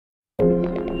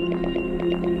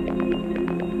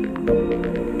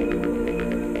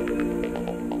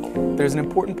There's an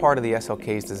important part of the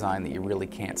SLK's design that you really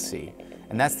can't see,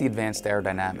 and that's the advanced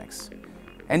aerodynamics.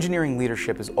 Engineering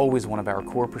leadership is always one of our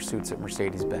core pursuits at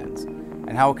Mercedes-Benz,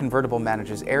 and how a convertible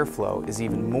manages airflow is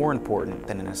even more important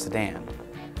than in a sedan.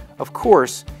 Of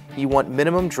course, you want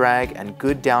minimum drag and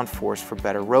good downforce for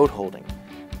better road holding,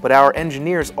 but our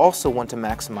engineers also want to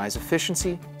maximize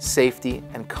efficiency, safety,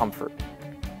 and comfort.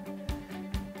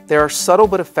 There are subtle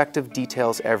but effective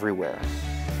details everywhere.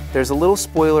 There's a little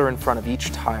spoiler in front of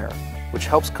each tire, which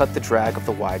helps cut the drag of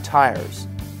the wide tires.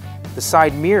 The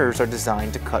side mirrors are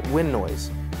designed to cut wind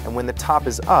noise, and when the top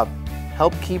is up,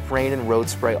 help keep rain and road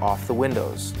spray off the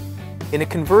windows. In a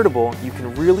convertible, you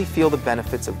can really feel the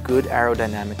benefits of good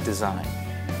aerodynamic design,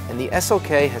 and the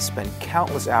SLK has spent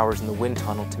countless hours in the wind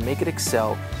tunnel to make it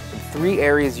excel in 3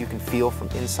 areas you can feel from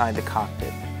inside the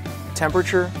cockpit: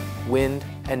 temperature, wind,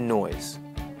 and noise.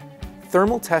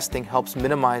 Thermal testing helps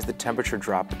minimize the temperature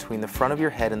drop between the front of your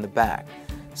head and the back,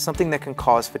 something that can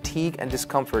cause fatigue and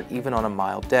discomfort even on a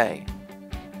mild day.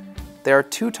 There are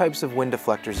 2 types of wind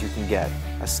deflectors you can get: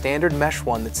 a standard mesh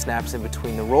one that snaps in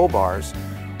between the roll bars,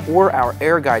 or our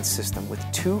air guide system with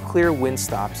 2 clear wind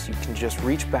stops you can just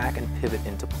reach back and pivot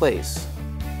into place.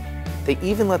 They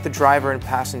even let the driver and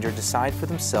passenger decide for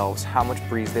themselves how much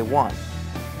breeze they want.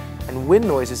 And wind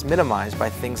noise is minimized by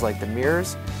things like the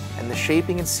mirrors and the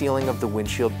shaping and sealing of the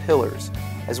windshield pillars,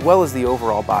 as well as the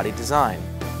overall body design.